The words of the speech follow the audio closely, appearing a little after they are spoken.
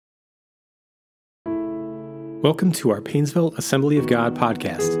Welcome to our Painesville Assembly of God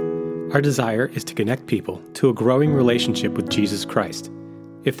podcast. Our desire is to connect people to a growing relationship with Jesus Christ.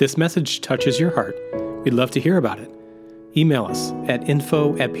 If this message touches your heart, we'd love to hear about it. Email us at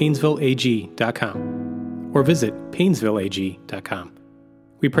info@painesvilleag.com or visit painesvilleag.com.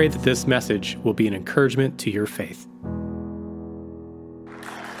 We pray that this message will be an encouragement to your faith.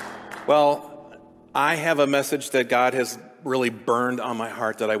 Well, I have a message that God has really burned on my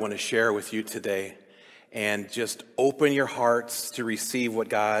heart that I want to share with you today. And just open your hearts to receive what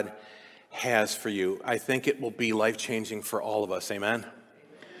God has for you. I think it will be life-changing for all of us. Amen?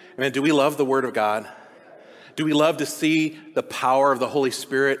 Amen. Do we love the Word of God? Do we love to see the power of the Holy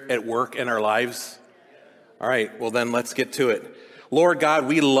Spirit at work in our lives? All right, well then let's get to it. Lord God,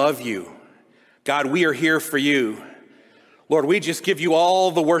 we love you. God, we are here for you. Lord, we just give you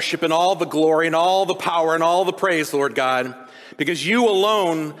all the worship and all the glory and all the power and all the praise, Lord God, because you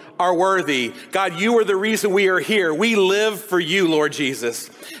alone are worthy. God, you are the reason we are here. We live for you, Lord Jesus.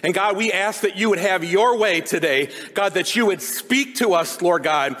 And God, we ask that you would have your way today. God, that you would speak to us, Lord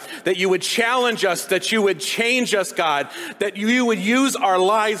God, that you would challenge us, that you would change us, God, that you would use our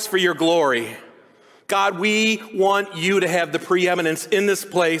lives for your glory. God, we want you to have the preeminence in this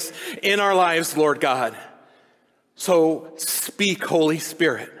place, in our lives, Lord God. So speak, Holy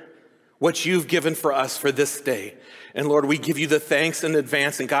Spirit, what you've given for us for this day. And Lord, we give you the thanks in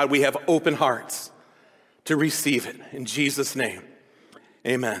advance. And God, we have open hearts to receive it. In Jesus' name,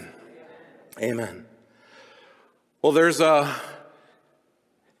 amen. Amen. Well, there's a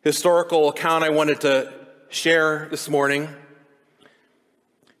historical account I wanted to share this morning.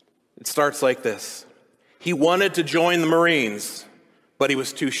 It starts like this. He wanted to join the Marines, but he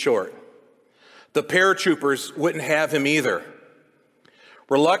was too short. The paratroopers wouldn't have him either.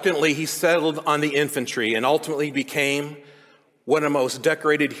 Reluctantly, he settled on the infantry and ultimately became one of the most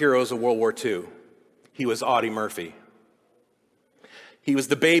decorated heroes of World War II. He was Audie Murphy. He was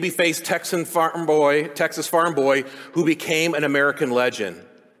the baby-faced Texas farm boy who became an American legend.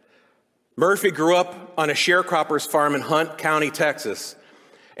 Murphy grew up on a sharecropper's farm in Hunt County, Texas.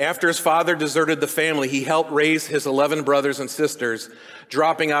 After his father deserted the family, he helped raise his 11 brothers and sisters,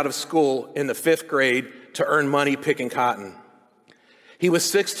 dropping out of school in the 5th grade to earn money picking cotton. He was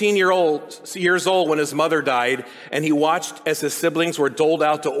 16 years old when his mother died, and he watched as his siblings were doled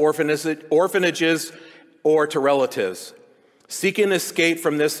out to orphanages or to relatives. Seeking escape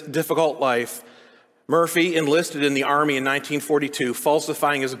from this difficult life, Murphy enlisted in the Army in 1942,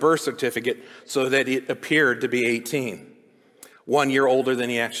 falsifying his birth certificate so that it appeared to be 18, 1 year older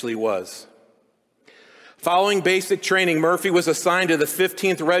than he actually was. Following basic training, Murphy was assigned to the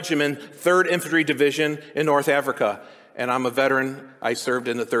 15th Regiment, 3rd Infantry Division in North Africa. And I'm a veteran. I served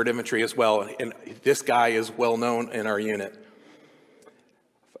in the 3rd Infantry as well. And this guy is well known in our unit.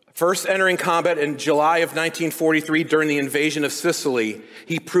 First entering combat in July of 1943 during the invasion of Sicily,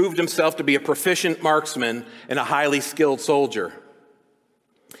 he proved himself to be a proficient marksman and a highly skilled soldier.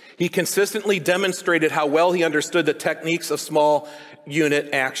 He consistently demonstrated how well he understood the techniques of small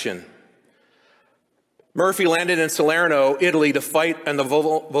unit action. Murphy landed in Salerno, Italy, to fight in the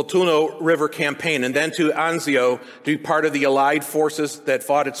Volturno River campaign, and then to Anzio to be part of the Allied forces that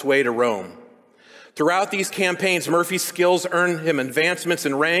fought its way to Rome. Throughout these campaigns, Murphy's skills earned him advancements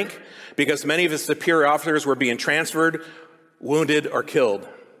in rank because many of his superior officers were being transferred, wounded, or killed.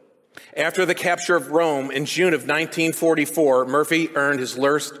 After the capture of Rome in June of 1944, Murphy earned his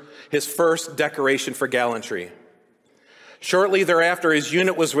first decoration for gallantry. Shortly thereafter, his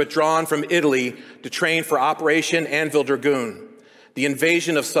unit was withdrawn from Italy to train for Operation Anvil Dragoon, the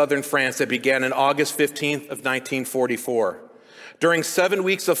invasion of southern France that began on August 15th of 1944. During 7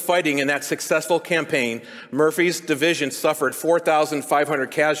 weeks of fighting in that successful campaign, Murphy's division suffered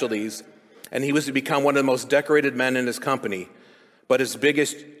 4,500 casualties, and he was to become one of the most decorated men in his company. But his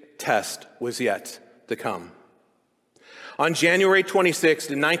biggest test was yet to come. On January 26,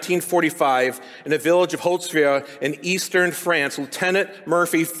 1945, in the village of Hautesville in eastern France, Lieutenant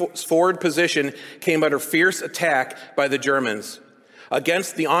Murphy's forward position came under fierce attack by the Germans.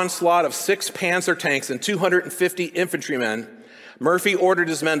 Against the onslaught of 6 Panzer tanks and 250 infantrymen, Murphy ordered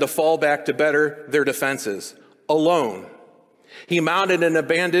his men to fall back to better their defenses, alone. He mounted an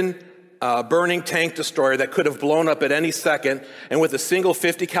abandoned burning tank destroyer that could have blown up at any second, and with a single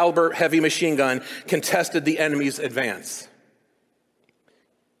 50 caliber heavy machine gun, contested the enemy's advance.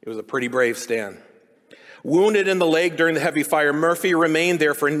 It was a pretty brave stand. Wounded in the leg during the heavy fire, Murphy remained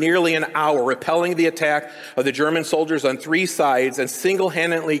there for nearly an hour, repelling the attack of the German soldiers on 3 sides and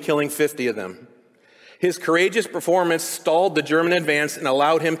single-handedly killing 50 of them. His courageous performance stalled the German advance and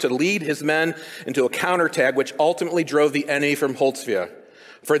allowed him to lead his men into a counterattack, which ultimately drove the enemy from Hautesville.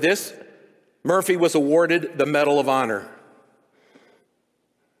 For this Murphy was awarded the Medal of Honor.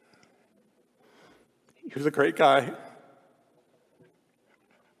 He was a great guy.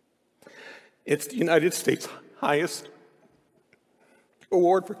 It's the United States' highest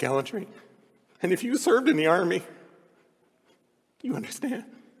award for gallantry. And if you served in the Army, you understand.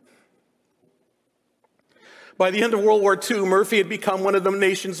 By the end of World War II, Murphy had become one of the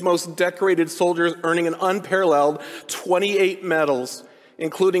nation's most decorated soldiers, earning an unparalleled 28 medals,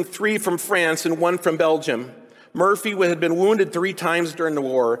 including 3 from France and 1 from Belgium. Murphy had been wounded 3 times during the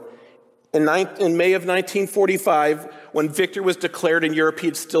war. In May of 1945, when victory was declared in Europe, he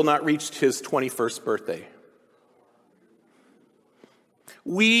had still not reached his 21st birthday.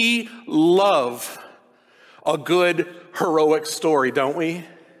 We love a good heroic story, don't we?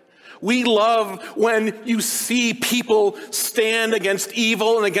 We love when you see people stand against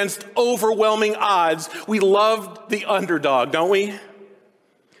evil and against overwhelming odds. We love the underdog, don't we?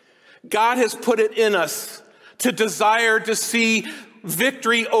 God has put it in us to desire to see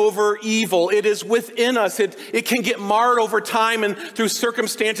victory over evil. It is within us. It can get marred over time and through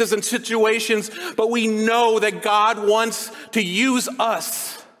circumstances and situations, but we know that God wants to use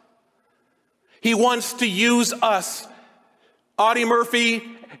us. He wants to use us. Audie Murphy,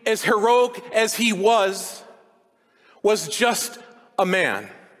 as heroic as he was just a man.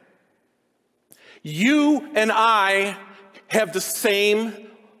 You and I have the same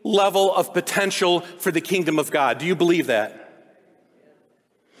level of potential for the kingdom of God. Do you believe that?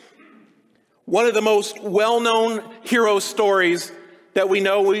 One of the most well-known hero stories that we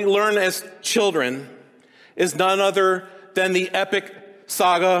learn as children is none other than the epic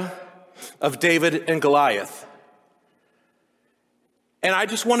saga of David and Goliath. And I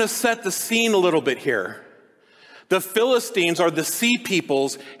just want to set the scene a little bit here. The Philistines, or the Sea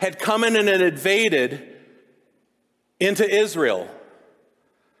Peoples, had come in and had invaded into Israel.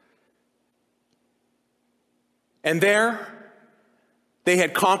 And there, they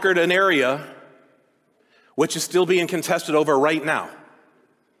had conquered an area which is still being contested over right now.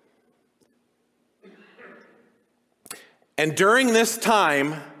 And during this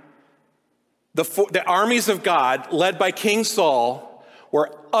time, the armies of God, led by King Saul,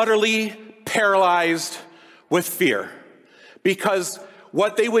 were utterly paralyzed with fear. Because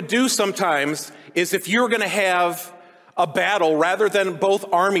what they would do sometimes is, if you were going to have a battle, rather than both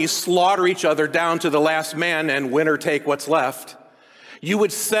armies slaughter each other down to the last man and win or take what's left, you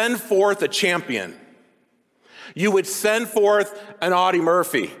would send forth a champion. You would send forth an Audie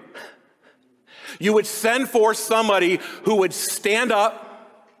Murphy. You would send forth somebody who would stand up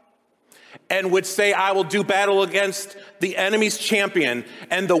and would say, I will do battle against the enemy's champion,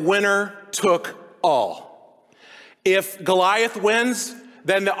 and the winner took all. If Goliath wins,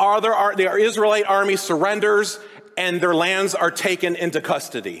 then the Israelite army surrenders and their lands are taken into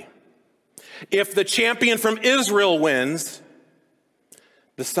custody. If the champion from Israel wins,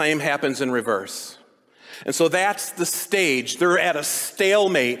 the same happens in reverse. And so that's the stage. They're at a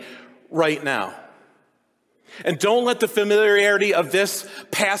stalemate right now. And don't let the familiarity of this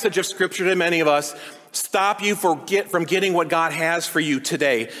passage of Scripture to many of us stop you from getting what God has for you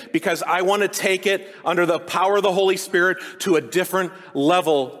today, because I want to take it under the power of the Holy Spirit to a different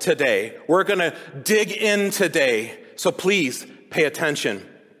level today. We're going to dig in today, so please pay attention.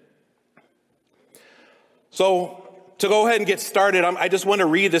 So to go ahead and get started, I just want to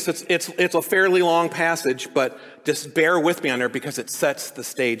read this. It's a fairly long passage, but just bear with me on there because it sets the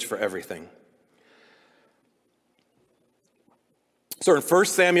stage for everything. So in 1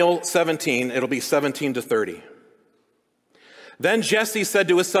 Samuel 17, it'll be 17 to 30. Then Jesse said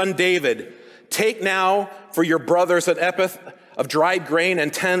to his son David, take now for your brothers an ephah of dried grain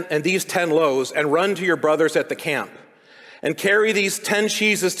and these 10 loaves, and run to your brothers at the camp. And carry these 10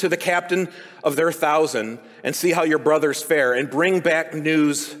 cheeses to the captain of their 1,000, and see how your brothers fare, and bring back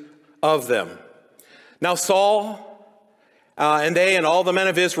news of them. Now Saul and they and all the men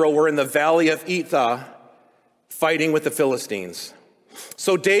of Israel were in the valley of Ephah, fighting with the Philistines.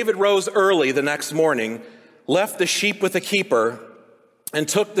 So David rose early the next morning, left the sheep with the keeper, and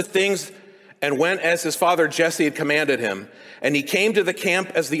took the things and went as his father Jesse had commanded him. And he came to the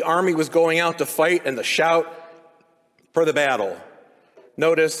camp as the army was going out to fight, and the shout for the battle.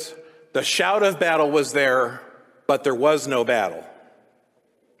 Notice, the shout of battle was there, but there was no battle.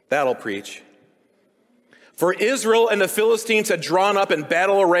 That'll preach. For Israel and the Philistines had drawn up in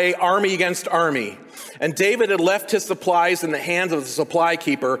battle array, army against army. And David had left his supplies in the hands of the supply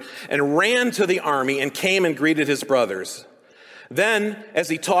keeper and ran to the army and came and greeted his brothers. Then, as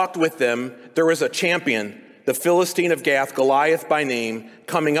he talked with them, there was a champion, the Philistine of Gath, Goliath by name,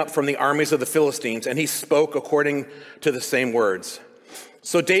 coming up from the armies of the Philistines, and he spoke according to the same words.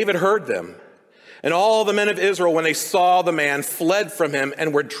 So David heard them, And all the men of Israel, when they saw the man, fled from him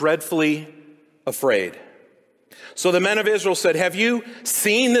and were dreadfully afraid. So the men of Israel said, "Have you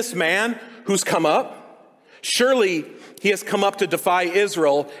seen this man who's come up? Surely he has come up to defy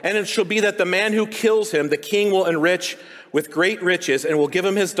Israel, and it shall be that the man who kills him, the king will enrich with great riches, and will give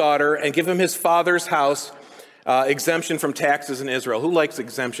him his daughter, and give him his father's house, exemption from taxes in Israel." Who likes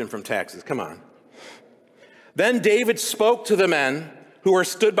exemption from taxes? Come on. Then David spoke to the men who were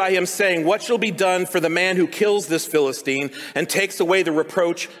stood by him, saying, "What shall be done for the man who kills this Philistine and takes away the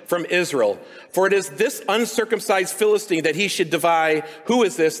reproach from Israel? For it is this uncircumcised Philistine that he should defy. Who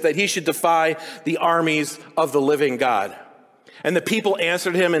is this that he should defy the armies of the living God?" And the people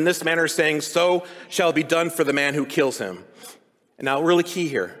answered him in this manner, saying, "So shall be done for the man who kills him." And now, really key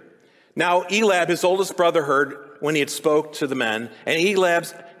here. Now Eliab, his oldest brother, heard when he had spoke to the men, and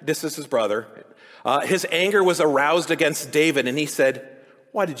Eliab's, this is his brother, his anger was aroused against David, and he said,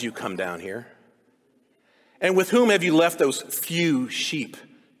 "Why did you come down here? And with whom have you left those few sheep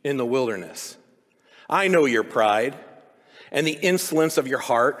in the wilderness? I know your pride and the insolence of your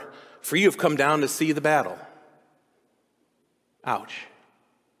heart, for you have come down to see the battle." Ouch.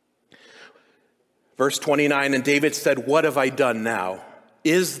 Verse 29, and David said, "What have I done now?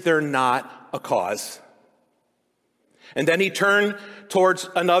 Is there not a cause?" And then he turned towards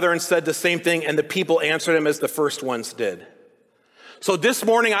another and said the same thing, and the people answered him as the first ones did. So this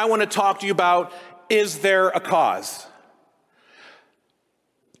morning I want to talk to you about, is there a cause?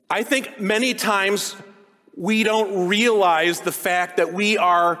 I think many times we don't realize the fact that we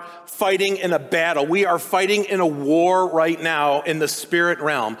are fighting in a battle. We are fighting in a war right now in the spirit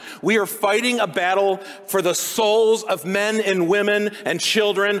realm. We are fighting a battle for the souls of men and women and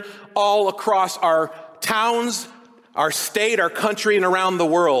children all across our towns, our state, our country, and around the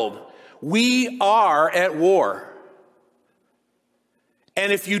world. We are at war.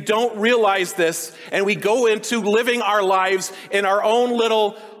 And if you don't realize this, and we go into living our lives in our own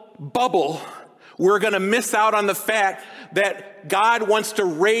little bubble, we're going to miss out on the fact that God wants to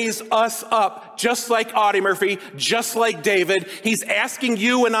raise us up, just like Audie Murphy, just like David. He's asking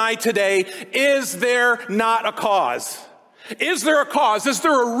you and I today, is there not a cause? Is there a cause? Is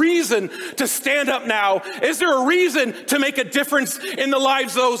there a reason to stand up now? Is there a reason to make a difference in the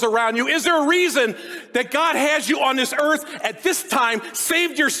lives of those around you? Is there a reason that God has you on this earth at this time,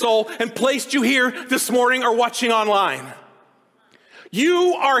 saved your soul, and placed you here this morning or watching online?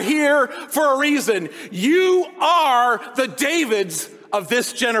 You are here for a reason. You are the Davids of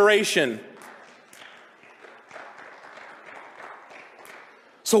this generation.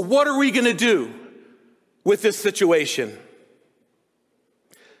 So what are we going to do with this situation?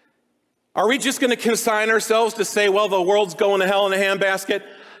 Are we just going to consign ourselves to say, well, the world's going to hell in a handbasket,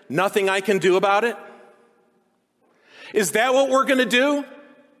 nothing I can do about it? Is that what we're going to do?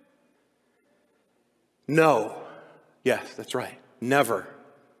 No. Yes, that's right. Never.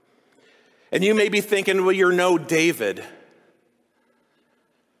 And you may be thinking, well, you're no David.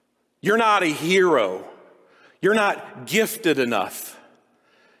 You're not a hero. You're not gifted enough.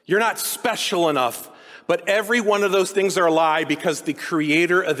 You're not special enough. But every one of those things are a lie, because the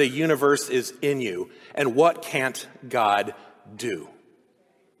creator of the universe is in you. And what can't God do?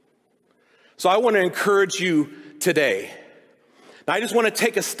 So I want to encourage you today. Now, I just want to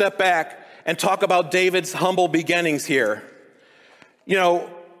take a step back and talk about David's humble beginnings here. You know,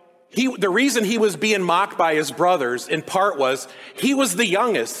 the reason he was being mocked by his brothers in part was he was the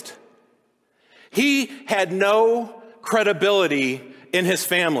youngest. He had no credibility in his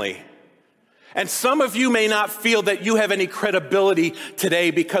family. And some of you may not feel that you have any credibility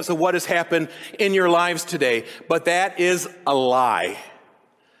today because of what has happened in your lives today, but that is a lie.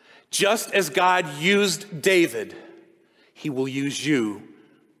 Just as God used David, he will use you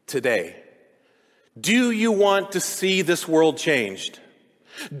today. Do you want to see this world changed?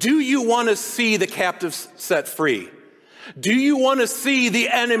 Do you want to see the captives set free? Do you want to see the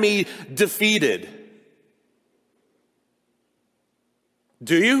enemy defeated?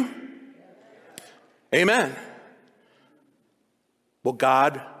 Do you? Amen. Well,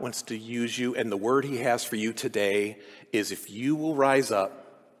 God wants to use you, and the word he has for you today is if you will rise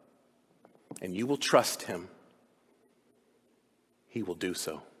up and you will trust him, he will do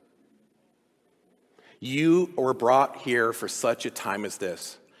so. You were brought here for such a time as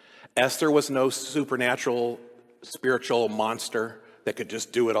this. Esther was no supernatural, spiritual monster that could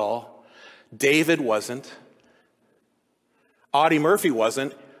just do it all. David wasn't. Audie Murphy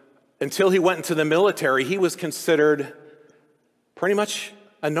wasn't. Until he went into the military, he was considered pretty much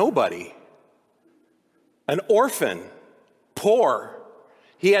a nobody, an orphan, poor.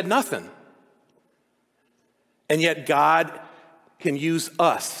 He had nothing. And yet God can use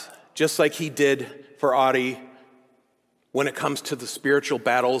us, just like he did for Audie when it comes to the spiritual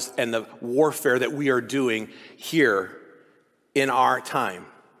battles and the warfare that we are doing here in our time,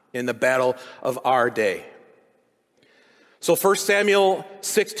 in the battle of our day. So 1 Samuel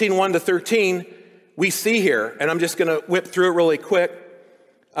 16, 1-13, we see here, and I'm just going to whip through it really quick.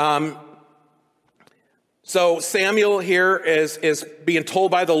 So Samuel here is being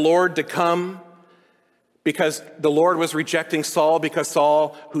told by the Lord to come because the Lord was rejecting Saul, because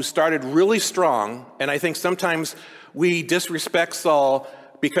Saul, who started really strong, and I think sometimes we disrespect Saul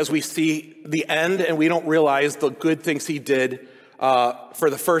because we see the end and we don't realize the good things he did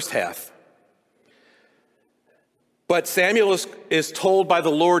for the first half. But Samuel is told by the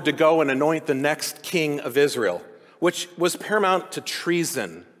Lord to go and anoint the next king of Israel, which was paramount to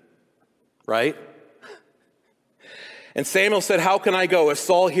treason, right? And Samuel said, "How can I go? If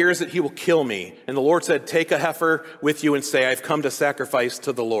Saul hears it, he will kill me." And the Lord said, "Take a heifer with you and say, I've come to sacrifice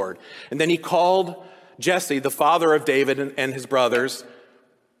to the Lord." And then he called Jesse, the father of David and his brothers.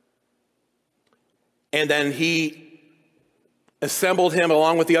 And then he assembled him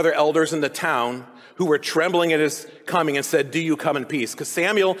along with the other elders in the town who were trembling at his coming and said, "Do you come in peace?" Because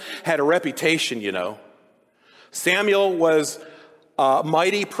Samuel had a reputation, you know. Samuel was a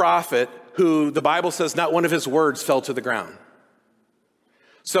mighty prophet who the Bible says not one of his words fell to the ground.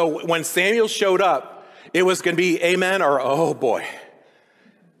 So when Samuel showed up, it was going to be amen or oh boy.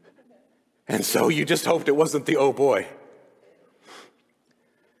 And so you just hoped it wasn't the oh boy.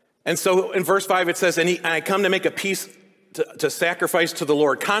 And so in verse 5 it says, and I come to make a peace to sacrifice to the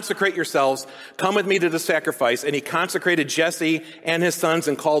Lord. Consecrate yourselves. Come with me to the sacrifice. And he consecrated Jesse and his sons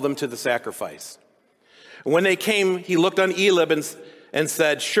and called them to the sacrifice. And when they came, he looked on Eliab and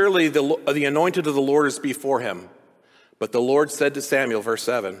said, "Surely the anointed of the Lord is before him." But the Lord said to Samuel, verse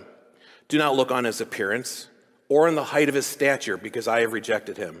 7, "Do not look on his appearance or on the height of his stature, because I have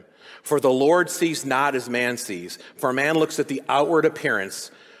rejected him. For the Lord sees not as man sees. For man looks at the outward appearance,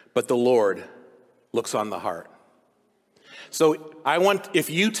 but the Lord looks on the heart." So if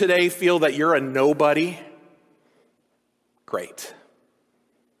you today feel that you're a nobody, great.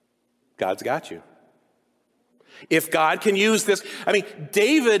 God's got you. If God can use this,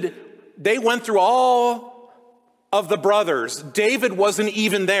 David, they went through all of the brothers. David wasn't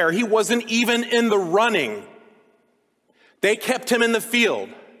even there. He wasn't even in the running. They kept him in the field,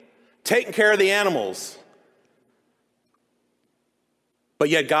 taking care of the animals. But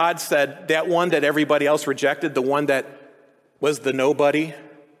yet God said, that one that everybody else rejected, the one that was the nobody,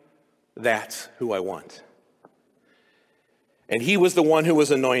 that's who I want. And he was the one who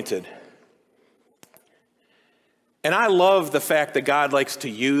was anointed. And I love the fact that God likes to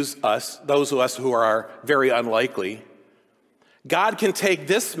use us, those of us who are very unlikely. God can take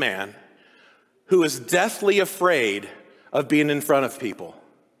this man who is deathly afraid of being in front of people.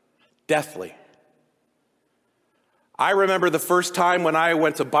 Deathly. I remember the first time when I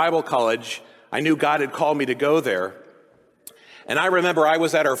went to Bible college, I knew God had called me to go there. And I remember I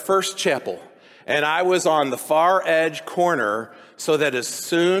was at our first chapel, and I was on the far edge corner so that as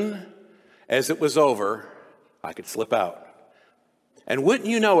soon as it was over, I could slip out. And wouldn't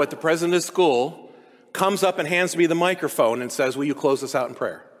you know it, the president of school comes up and hands me the microphone and says, "Will you close us out in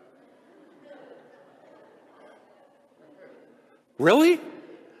prayer?" Really?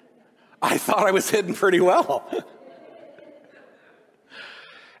 I thought I was hidden pretty well.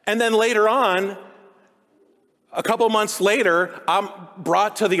 And then later on, a couple months later, I'm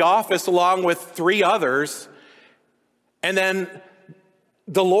brought to the office along with 3 others. And then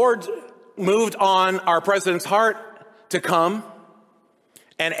the Lord moved on our president's heart to come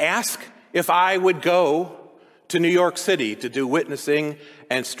and ask if I would go to New York City to do witnessing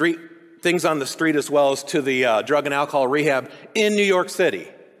and things on the street, as well as to the drug and alcohol rehab in New York City.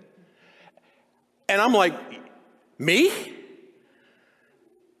 And I'm like, me?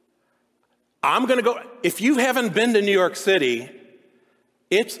 I'm going to go. If you haven't been to New York City,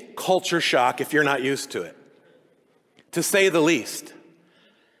 it's culture shock if you're not used to it, to say the least.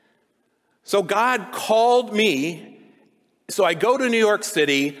 So God called me. So I go to New York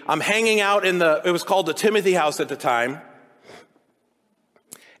City. I'm hanging out it was called the Timothy House at the time.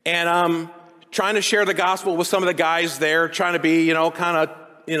 And I'm trying to share the gospel with some of the guys there, trying to be,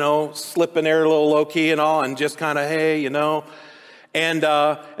 slipping there a little low key and all, and just kind of, hey, And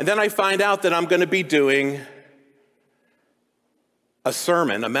then I find out that I'm going to be doing a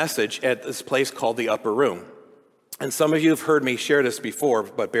sermon, a message at this place called the Upper Room. And some of you have heard me share this before,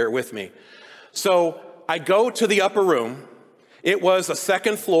 but bear with me. So I go to the Upper Room. It was a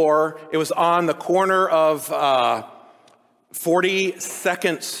second floor. It was on the corner of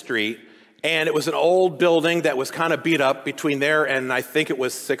 42nd Street, And it was an old building that was kind of beat up between there and I think it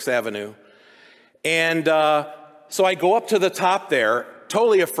was 6th Avenue. And so I go up to the top there,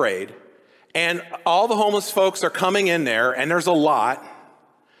 totally afraid. And all the homeless folks are coming in there, and there's a lot.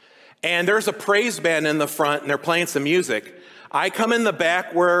 And there's a praise band in the front, and they're playing some music. I come in the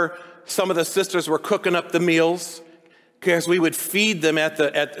back where some of the sisters were cooking up the meals, because we would feed them at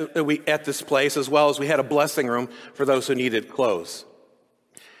this place, as well as we had a blessing room for those who needed clothes.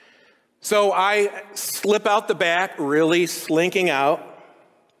 So I slip out the back, really slinking out,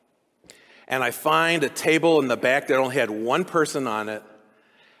 and I find a table in the back that only had one person on it.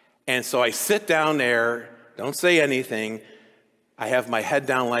 And so I sit down there, don't say anything. I have my head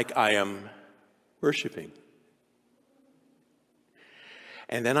down like I am worshiping.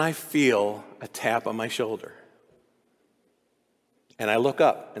 And then I feel a tap on my shoulder. And I look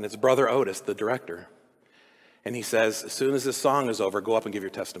up, and it's Brother Otis, the director. And he says, as soon as this song is over, go up and give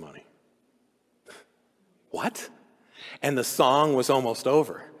your testimony. What? And the song was almost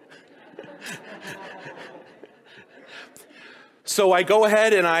over. So I go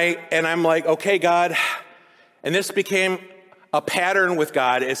ahead and I'm like, okay, God. And this became a pattern with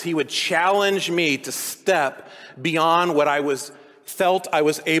God as he would challenge me to step beyond what I felt I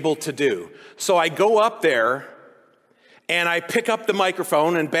was able to do. So I go up there and I pick up the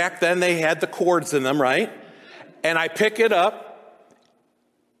microphone, and back then they had the cords in them, right? And I pick it up,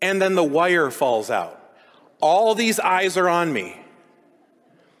 and then the wire falls out. All these eyes are on me.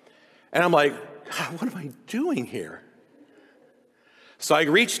 And I'm like, God, what am I doing here? So I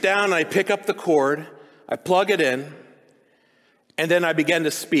reach down and I pick up the cord, I plug it in, and then I began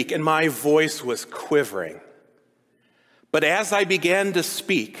to speak, and my voice was quivering. But as I began to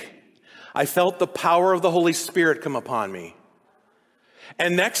speak, I felt the power of the Holy Spirit come upon me.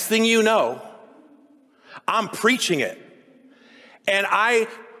 And next thing you know, I'm preaching it. And I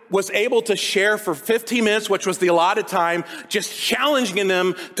was able to share for 15 minutes, which was the allotted time, just challenging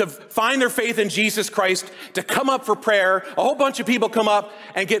them to find their faith in Jesus Christ, to come up for prayer. A whole bunch of people come up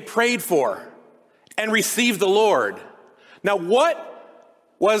and get prayed for and receive the Lord. Now, what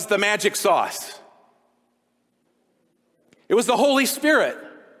was the magic sauce? It was the Holy Spirit.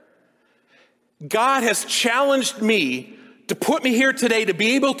 God has challenged me to put me here today to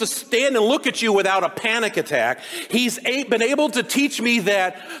be able to stand and look at you without a panic attack. He's been able to teach me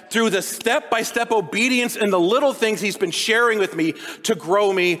that through the step-by-step obedience and the little things he's been sharing with me to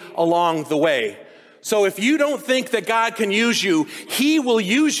grow me along the way. So if you don't think that God can use you, he will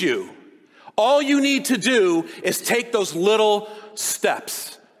use you. All you need to do is take those little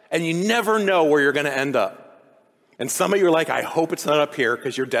steps, and you never know where you're going to end up. And some of you are like, I hope it's not up here,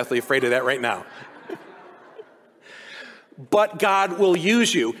 because you're deathly afraid of that right now. But God will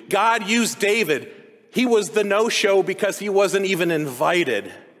use you. God used David. He was the no-show because he wasn't even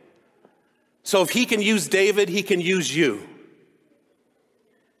invited. So if he can use David, he can use you.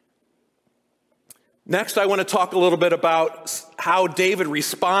 Next, I want to talk a little bit about how David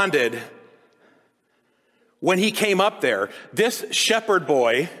responded when he came up there. This shepherd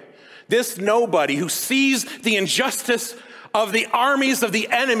boy, this nobody who sees the injustice of the armies of the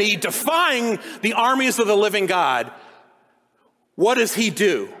enemy defying the armies of the living God, what does he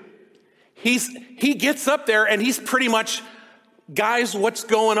do? He gets up there and he's pretty much, guys, what's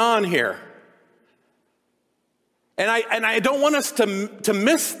going on here? And I don't want us to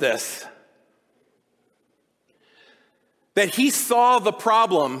miss this. That he saw the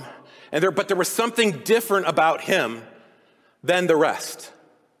problem, but there was something different about him than the rest.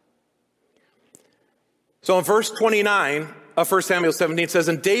 So in verse 29 of 1 Samuel 17 it says,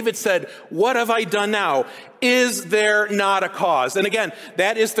 and David said, what have I done now? Is there not a cause? And again,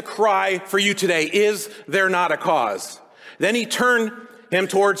 that is the cry for you today. Is there not a cause? Then he turned him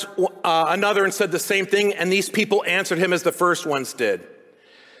towards another and said the same thing, and these people answered him as the first ones did.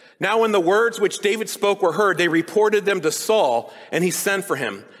 Now when the words which David spoke were heard, they reported them to Saul, and he sent for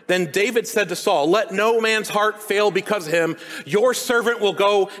him. Then David said to Saul, let no man's heart fail because of him. Your servant will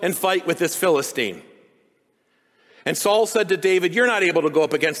go and fight with this Philistine. And Saul said to David, you're not able to go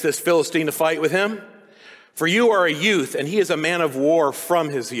up against this Philistine to fight with him, for you are a youth, and he is a man of war from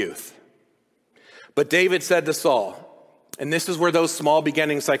his youth. But David said to Saul, and this is where those small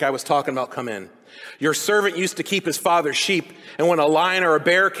beginnings like I was talking about come in. Your servant used to keep his father's sheep, and when a lion or a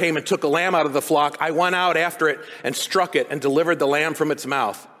bear came and took a lamb out of the flock, I went out after it and struck it and delivered the lamb from its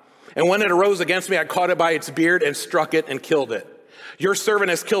mouth. And when it arose against me, I caught it by its beard and struck it and killed it. Your servant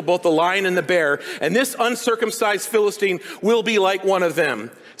has killed both the lion and the bear, and this uncircumcised Philistine will be like one of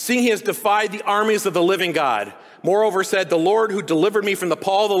them, seeing he has defied the armies of the living God. Moreover said, the Lord who delivered me from the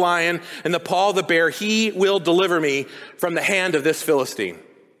paw of the lion and the paw of the bear, he will deliver me from the hand of this Philistine.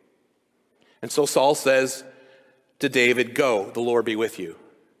 And so Saul says to David, "Go, the Lord be with you."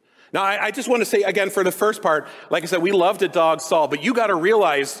 Now, I just want to say again for the first part, like I said, we love to dog Saul, but you got to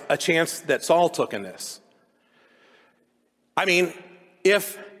realize a chance that Saul took in this. I mean,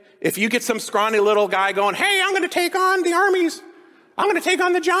 if you get some scrawny little guy going, "Hey, I'm going to take on the armies. I'm going to take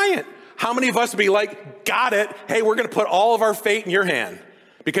on the giant." How many of us would be like, "Got it. Hey, we're going to put all of our fate in your hand,"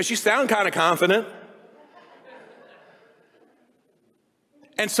 because you sound kind of confident.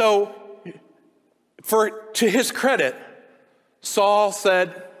 And so, to his credit, Saul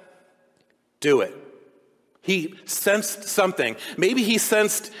said, "Do it." He sensed something. Maybe he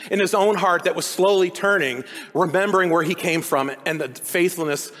sensed in his own heart that was slowly turning, remembering where he came from and the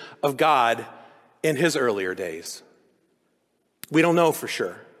faithfulness of God in his earlier days. We don't know for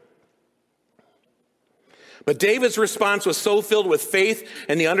sure. But David's response was so filled with faith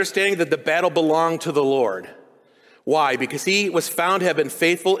and the understanding that the battle belonged to the Lord. Why? Because he was found to have been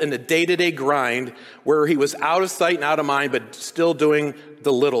faithful in the day-to-day grind where he was out of sight and out of mind, but still doing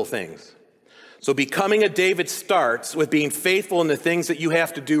the little things. So becoming a David starts with being faithful in the things that you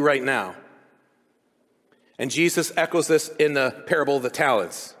have to do right now. And Jesus echoes this in the parable of the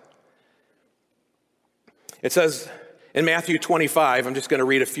talents. It says in Matthew 25, I'm just going to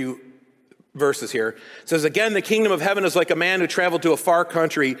read a few verses here. It says, "Again, the kingdom of heaven is like a man who traveled to a far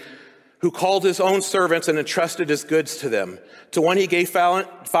country, who called his own servants and entrusted his goods to them. To one he gave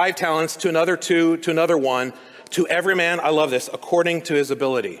 5 talents, to another 2, to another 1, to every man," I love this, "according to his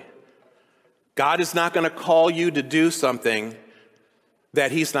ability." God is not going to call you to do something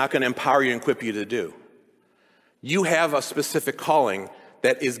that he's not going to empower you and equip you to do. You have a specific calling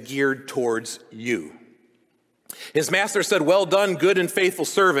that is geared towards you. His master said, "Well done, good and faithful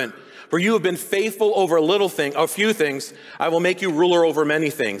servant. For you have been faithful over a few things, I will make you ruler over many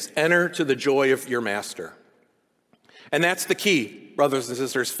things. Enter to the joy of your master." And that's the key, brothers and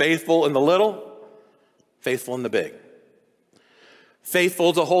sisters. Faithful in the little, faithful in the big.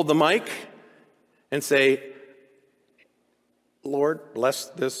 Faithful to hold the mic and say, "Lord, bless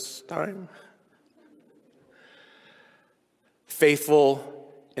this time." Faithful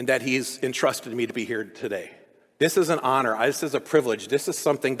in that he's entrusted me to be here today. This is an honor. This is a privilege. This is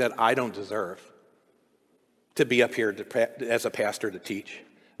something that I don't deserve, to be up here as a pastor to teach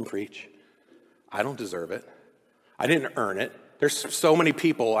and preach. I don't deserve it. I didn't earn it. There's so many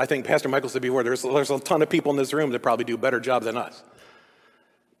people. I think Pastor Michael said before, there's a ton of people in this room that probably do a better job than us.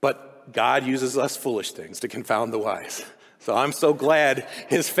 But God uses us foolish things to confound the wise. So I'm so glad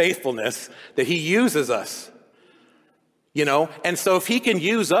his faithfulness that he uses us. And so if he can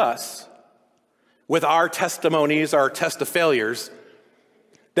use us with our testimonies, our test of failures,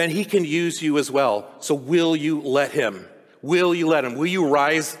 then he can use you as well. So will you let him? Will you let him? Will you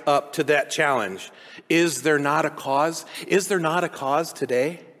rise up to that challenge? Is there not a cause? Is there not a cause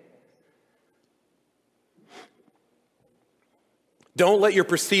today? Don't let your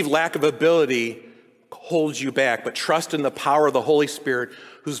perceived lack of ability hold you back, but trust in the power of the Holy Spirit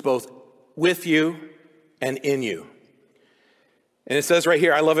who's both with you and in you. And it says right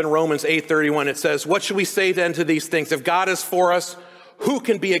here, I love in Romans 8:31, it says, "What should we say then to these things? If God is for us, who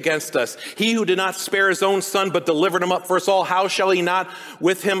can be against us? He who did not spare his own son, but delivered him up for us all, how shall he not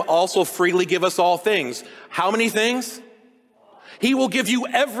with him also freely give us all things?" How many things? He will give you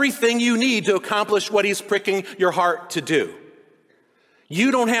everything you need to accomplish what he's pricking your heart to do.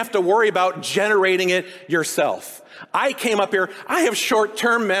 You don't have to worry about generating it yourself. I came up here, I have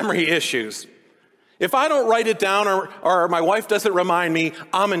short-term memory issues. If I don't write it down or my wife doesn't remind me,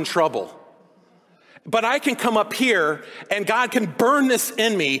 I'm in trouble. But I can come up here and God can burn this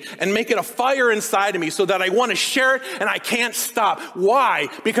in me and make it a fire inside of me so that I want to share it and I can't stop. Why?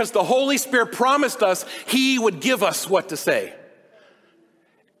 Because the Holy Spirit promised us he would give us what to say.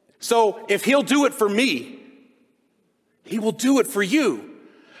 So if he'll do it for me, he will do it for you.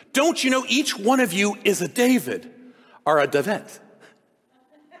 Don't you know each one of you is a David or a David?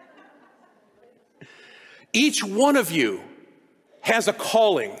 Each one of you has a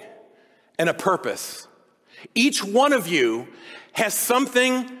calling and a purpose. Each one of you has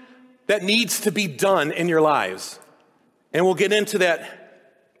something that needs to be done in your lives. And we'll get into that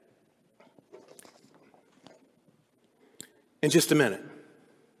in just a minute.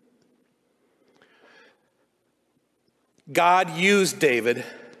 God used David,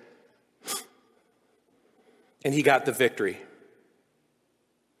 and he got the victory.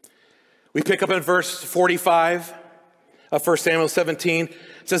 We pick up in verse 45 of 1 Samuel 17.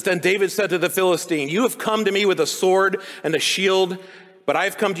 It says, "Then David said to the Philistine, 'You have come to me with a sword and a shield, but I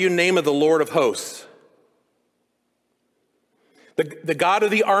have come to you in the name of the Lord of hosts, the God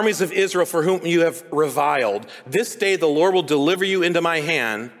of the armies of Israel, for whom you have reviled. This day the Lord will deliver you into my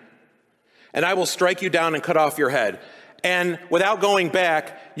hand, and I will strike you down and cut off your head. And without going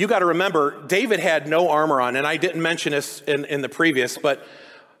back, you got to remember, David had no armor on, and I didn't mention this in the previous, but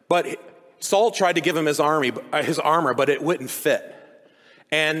Saul tried to give him his armor, but it wouldn't fit.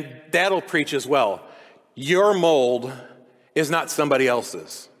 And that'll preach as well. Your mold is not somebody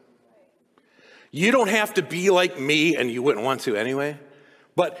else's. You don't have to be like me, and you wouldn't want to anyway,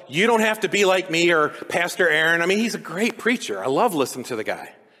 but you don't have to be like me or Pastor Aaron. I mean, he's a great preacher. I love listening to the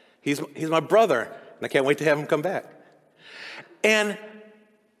guy. He's my brother, and I can't wait to have him come back.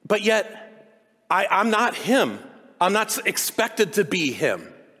 But yet, I'm not him. I'm not expected to be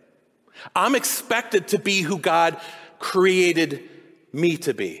him. I'm expected to be who God created me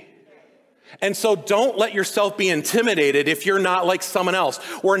to be. And so don't let yourself be intimidated if you're not like someone else.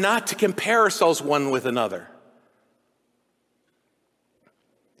 We're not to compare ourselves one with another.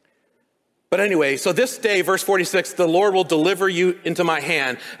 But anyway, so this day, verse 46, the Lord will deliver you into my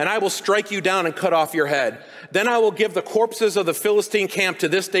hand, and I will strike you down and cut off your head. Then I will give the corpses of the Philistine camp to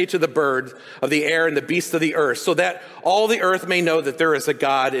this day to the birds of the air and the beasts of the earth, so that all the earth may know that there is a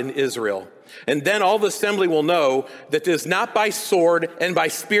God in Israel. And then all the assembly will know that it is not by sword and by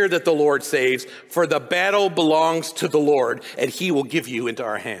spear that the Lord saves, for the battle belongs to the Lord, and he will give you into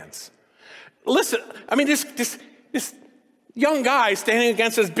our hands. Listen, I mean, this young guy standing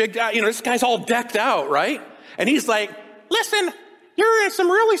against this big guy, this guy's all decked out, right? And he's like, listen, you're in some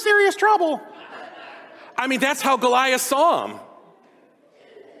really serious trouble. I mean, that's how Goliath saw him.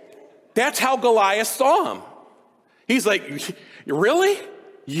 That's how Goliath saw him. He's like, really?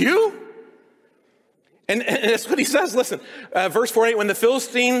 You? And that's what he says. Listen, verse 48, when the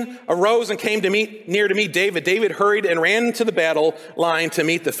Philistine arose and came near to meet David, David hurried and ran to the battle line to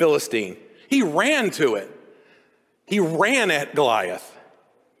meet the Philistine. He ran to it. He ran at Goliath.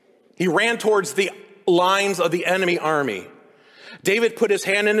 He ran towards the lines of the enemy army. David put his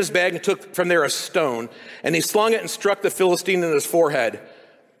hand in his bag and took from there a stone, and he slung it and struck the Philistine in his forehead.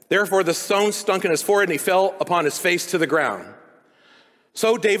 Therefore the stone stunk in his forehead, and he fell upon his face to the ground.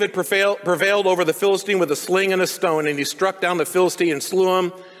 So David prevailed over the Philistine with a sling and a stone, and he struck down the Philistine and slew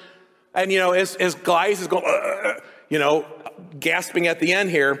him. And, as Goliath is going, gasping at the end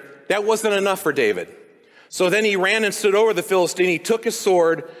here, that wasn't enough for David. So then he ran and stood over the Philistine. He took his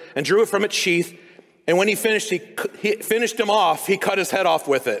sword and drew it from its sheath. And when he finished him off, he cut his head off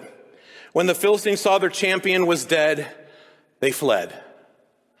with it. When the Philistines saw their champion was dead, they fled.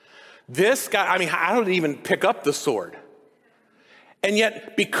 This guy, I don't even pick up the sword. And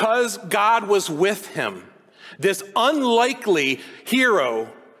yet, because God was with him, this unlikely hero,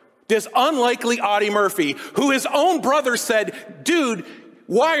 this unlikely Audie Murphy, who his own brother said, dude,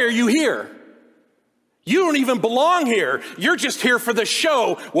 why are you here? You don't even belong here. You're just here for the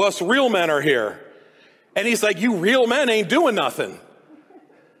show. Well, us real men are here. And he's like, you real men ain't doing nothing.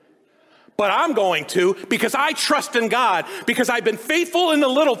 But I'm going to, because I trust in God, because I've been faithful in the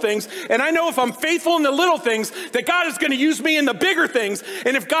little things, and I know if I'm faithful in the little things, that God is going to use me in the bigger things.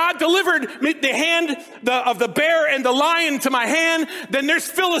 And if God delivered me the hand of the bear and the lion to my hand, then there's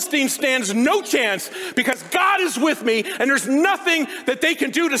Philistine stands no chance, because God is with me, and there's nothing that they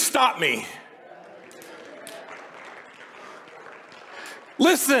can do to stop me.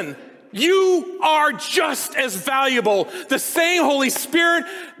 Listen, you are just as valuable. The same Holy Spirit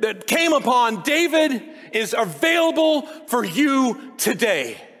that came upon David is available for you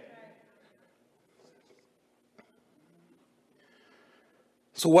today.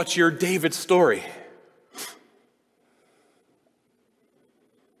 So what's your David story?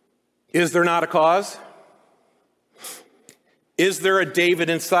 Is there not a cause? Is there a David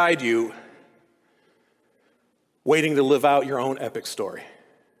inside you waiting to live out your own epic story?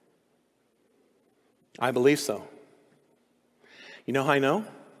 I believe so. You know how I know?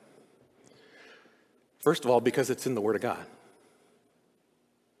 First of all, because it's in the Word of God.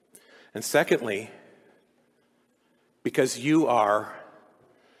 And secondly, because you are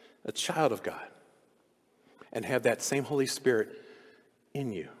a child of God and have that same Holy Spirit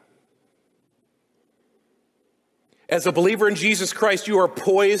in you. As a believer in Jesus Christ, you are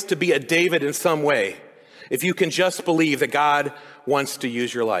poised to be a David in some way, if you can just believe that God wants to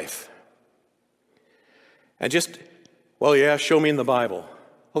use your life. And show me in the Bible.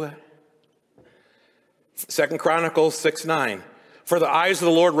 Okay. 2 Chronicles 6:9. For the eyes of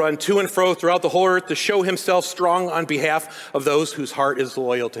the Lord run to and fro throughout the whole earth to show himself strong on behalf of those whose heart is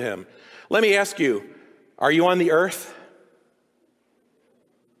loyal to him. Let me ask you, are you on the earth?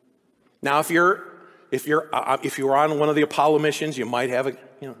 Now, if you were on one of the Apollo missions, you might have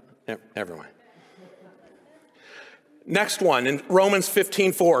never mind. Next one, in Romans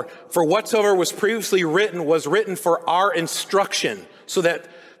 15:4, for whatsoever was previously written was written for our instruction, so that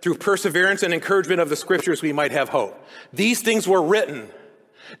through perseverance and encouragement of the scriptures, we might have hope. These things were written.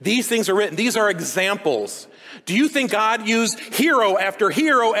 These things are written. These are examples. Do you think God used hero after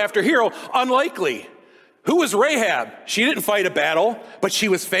hero after hero? Unlikely. Who was Rahab? She didn't fight a battle, but she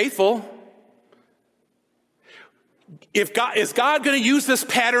was faithful. Is God going to use this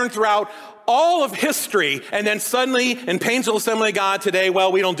pattern throughout all of history, and then suddenly in Painesville Assembly of God today,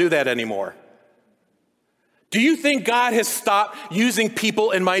 well, we don't do that anymore? Do you think God has stopped using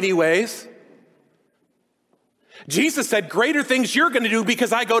people in mighty ways? Jesus said, greater things you're going to do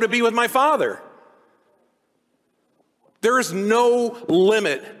because I go to be with my Father. There is no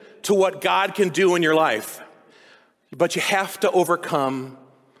limit to what God can do in your life, but you have to overcome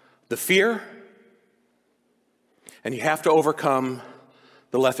the fear, and you have to overcome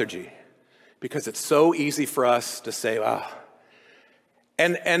the lethargy, because it's so easy for us to say, wow.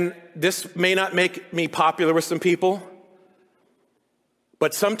 And this may not make me popular with some people,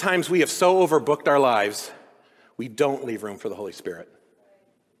 but sometimes we have so overbooked our lives, we don't leave room for the Holy Spirit.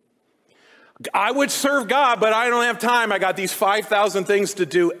 I would serve God, but I don't have time. I got these 5,000 things to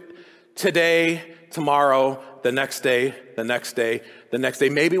do today, tomorrow, the next day, the next day, the next day.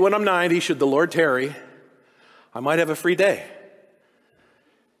 Maybe when I'm 90, should the Lord tarry, I might have a free day.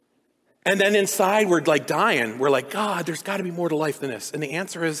 And then inside, we're like dying. We're like, God, there's got to be more to life than this. And the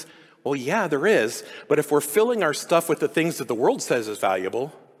answer is, well, yeah, there is. But if we're filling our stuff with the things that the world says is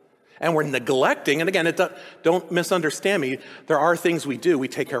valuable, and we're neglecting, and again, don't misunderstand me, there are things we do. We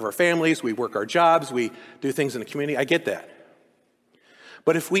take care of our families, we work our jobs, we do things in the community. I get that.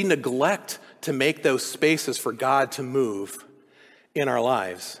 But if we neglect to make those spaces for God to move in our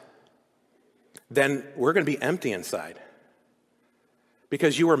lives, then we're going to be empty inside.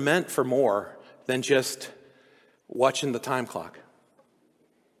 Because you were meant for more than just watching the time clock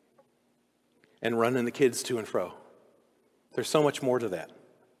and running the kids to and fro. There's so much more to that.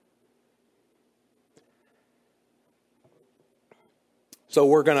 So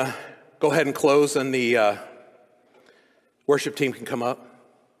we're going to go ahead and close, and the worship team can come up.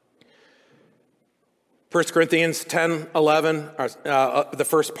 1 Corinthians 10, 11, the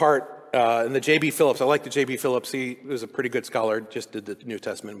first part. And the J.B. Phillips, I like the J.B. Phillips. He was a pretty good scholar, just did the New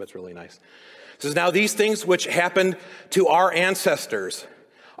Testament, but it's really nice. It says, now these things which happened to our ancestors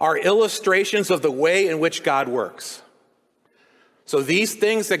are illustrations of the way in which God works. So these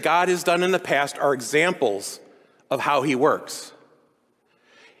things that God has done in the past are examples of how he works.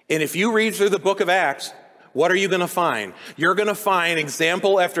 And if you read through the book of Acts, what are you going to find? You're going to find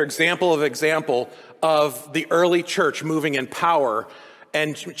example after example of the early church moving in power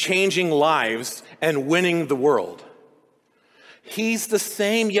and changing lives and winning the world. He's the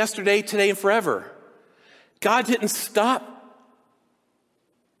same yesterday, today, and forever. God didn't stop.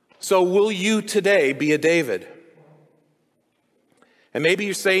 So will you today be a David? And maybe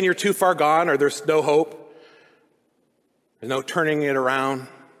you're saying you're too far gone, or there's no hope. There's no turning it around.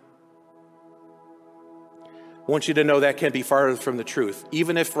 I want you to know that can't be farther from the truth.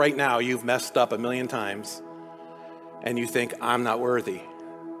 Even if right now you've messed up 1,000,000 times, and you think, I'm not worthy,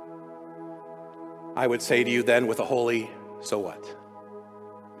 I would say to you then with a holy, so what?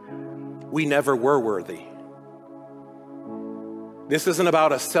 We never were worthy. This isn't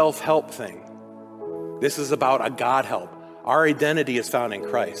about a self-help thing. This is about a God help. Our identity is found in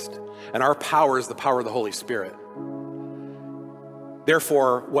Christ, and our power is the power of the Holy Spirit.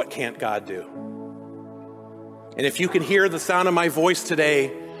 Therefore, what can't God do? And if you can hear the sound of my voice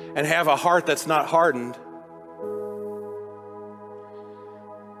today and have a heart that's not hardened,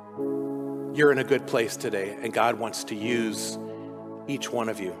 you're in a good place today, and God wants to use each one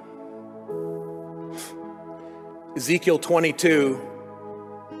of you. Ezekiel 22.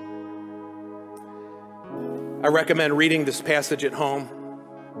 I recommend reading this passage at home.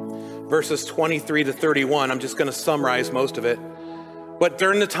 Verses 23 to 31. I'm just going to summarize most of it. But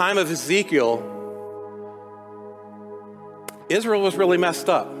during the time of Ezekiel, Israel was really messed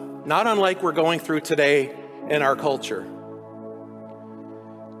up. Not unlike we're going through today in our culture.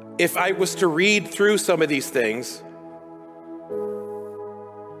 If I was to read through some of these things,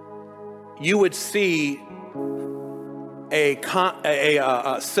 you would see a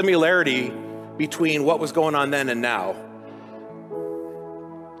similarity between what was going on then and now.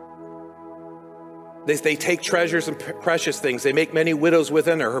 They take treasures and precious things. They make many widows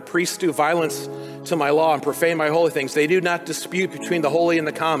within her. Her priests do violence to my law and profane my holy things. They do not dispute between the holy and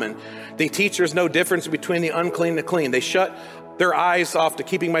the common. They teach there's no difference between the unclean and the clean. They shut their eyes off to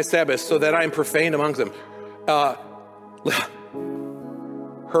keeping my Sabbath so that I am profane amongst them.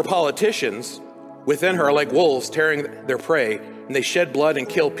 Her politicians within her are like wolves tearing their prey, and they shed blood and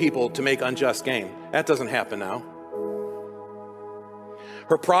kill people to make unjust gain. That doesn't happen now.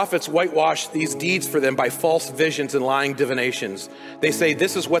 Her prophets whitewash these deeds for them by false visions and lying divinations. They say,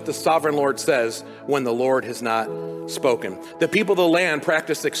 this is what the sovereign Lord says when the Lord has not spoken. The people of the land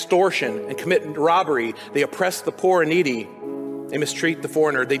practice extortion and commit robbery. They oppress the poor and needy. They mistreat the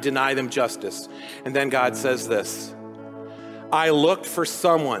foreigner. They deny them justice. And then God says this, I looked for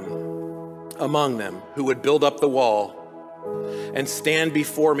someone among them who would build up the wall and stand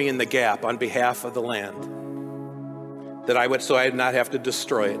before me in the gap on behalf of the land, so I'd not have to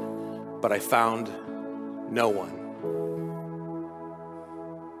destroy it, but I found no one.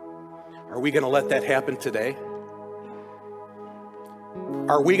 Are we going to let that happen today?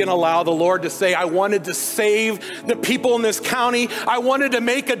 Are we going to allow the Lord to say, I wanted to save the people in this county. I wanted to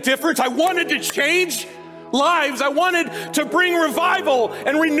make a difference. I wanted to change lives. I wanted to bring revival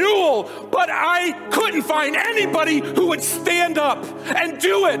and renewal, but I couldn't find anybody who would stand up and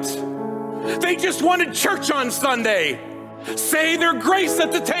do it. They just wanted church on Sunday, say their grace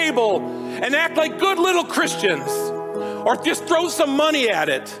at the table, and act like good little Christians, or just throw some money at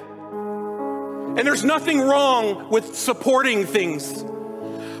it. And there's nothing wrong with supporting things.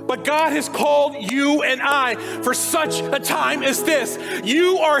 But God has called you and I for such a time as this.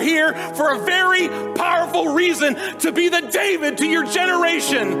 You are here for a very powerful reason, to be the David to your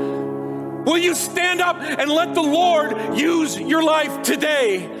generation. Will you stand up and let the Lord use your life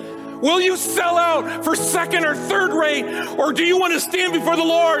today? Will you sell out for second or third rate? Or do you want to stand before the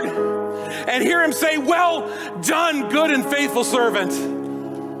Lord and hear him say, well done, good and faithful servant.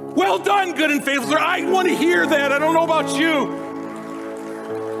 Well done, good and faithful servant. I want to hear that. I don't know about you.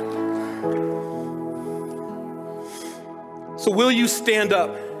 So will you stand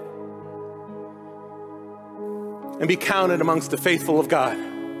up and be counted amongst the faithful of God?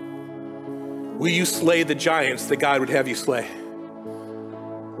 Will you slay the giants that God would have you slay?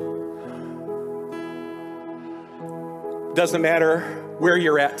 Doesn't matter where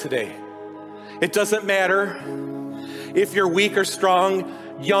you're at today. It doesn't matter if you're weak or strong,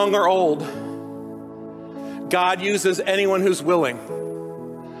 young or old. God uses anyone who's willing.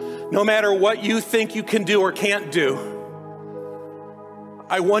 No matter what you think you can do or can't do,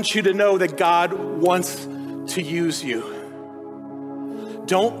 I want you to know that God wants to use you.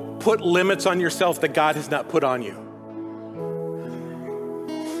 Don't put limits on yourself that God has not put on you.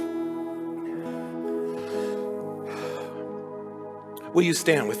 Will you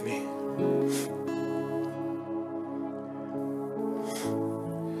stand with me?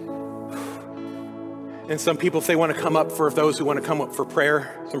 And some people, if they want to come up, for those who want to come up for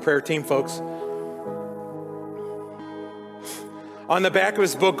prayer, some prayer team folks. On the back of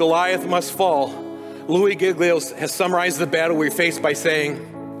his book, Goliath Must Fall, Louis Giglio has summarized the battle we face by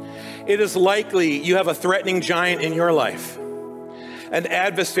saying, it is likely you have a threatening giant in your life, an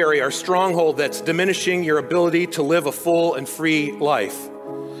adversary or stronghold that's diminishing your ability to live a full and free life.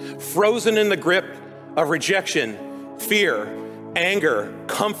 Frozen in the grip of rejection, fear, anger,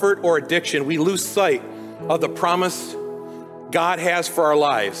 comfort, or addiction, we lose sight of the promise God has for our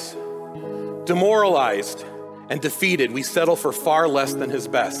lives. Demoralized and defeated, we settle for far less than his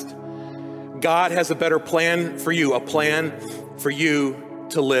best. God has a better plan for you, a plan for you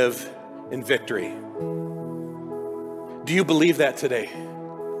to live in victory. Do you believe that today?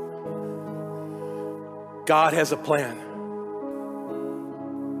 God has a plan.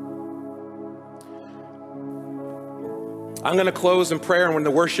 I'm going to close in prayer, and when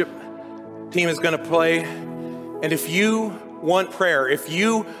the worship team is going to play, and if you want prayer, if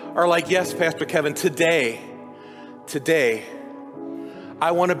you are like, yes, Pastor Kevin, today,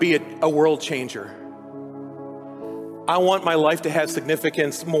 I want to be a world changer. I want my life to have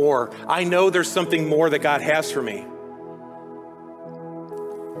significance more. I know there's something more that God has for me.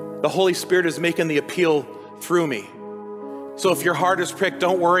 The Holy Spirit is making the appeal through me. So if your heart is pricked,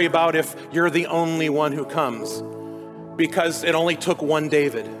 don't worry about if you're the only one who comes, because it only took one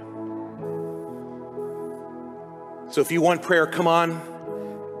David. So if you want prayer, come on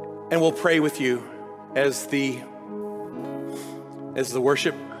and we'll pray with you as the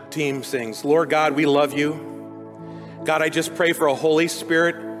worship team sings. Lord God, we love you. God, I just pray for a Holy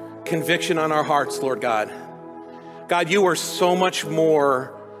Spirit conviction on our hearts, Lord God. God, you are so much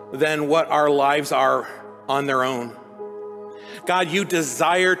more than what our lives are on their own. God, you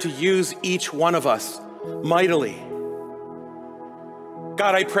desire to use each one of us mightily.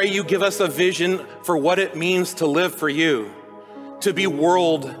 God, I pray you give us a vision for what it means to live for you, to be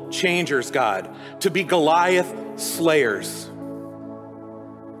world changers, God, to be Goliath slayers.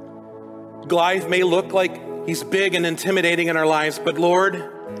 Goliath may look like he's big and intimidating in our lives, but Lord,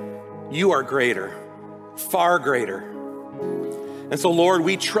 you are greater, far greater. And so, Lord,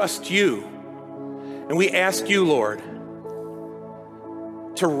 we trust you, and we ask you, Lord,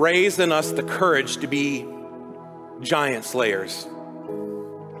 to raise in us the courage to be giant slayers.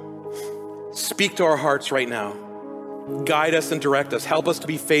 Speak to our hearts right now. Guide us and direct us. Help us to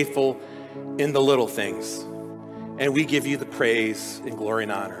be faithful in the little things. And we give you the praise and glory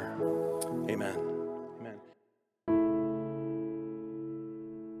and honor. Amen. Amen.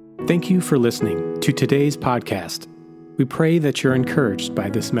 Thank you for listening to today's podcast. We pray that you're encouraged by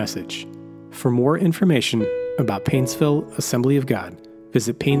this message. For more information about Painesville Assembly of God,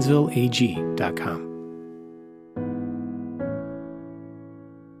 visit painesvilleag.com.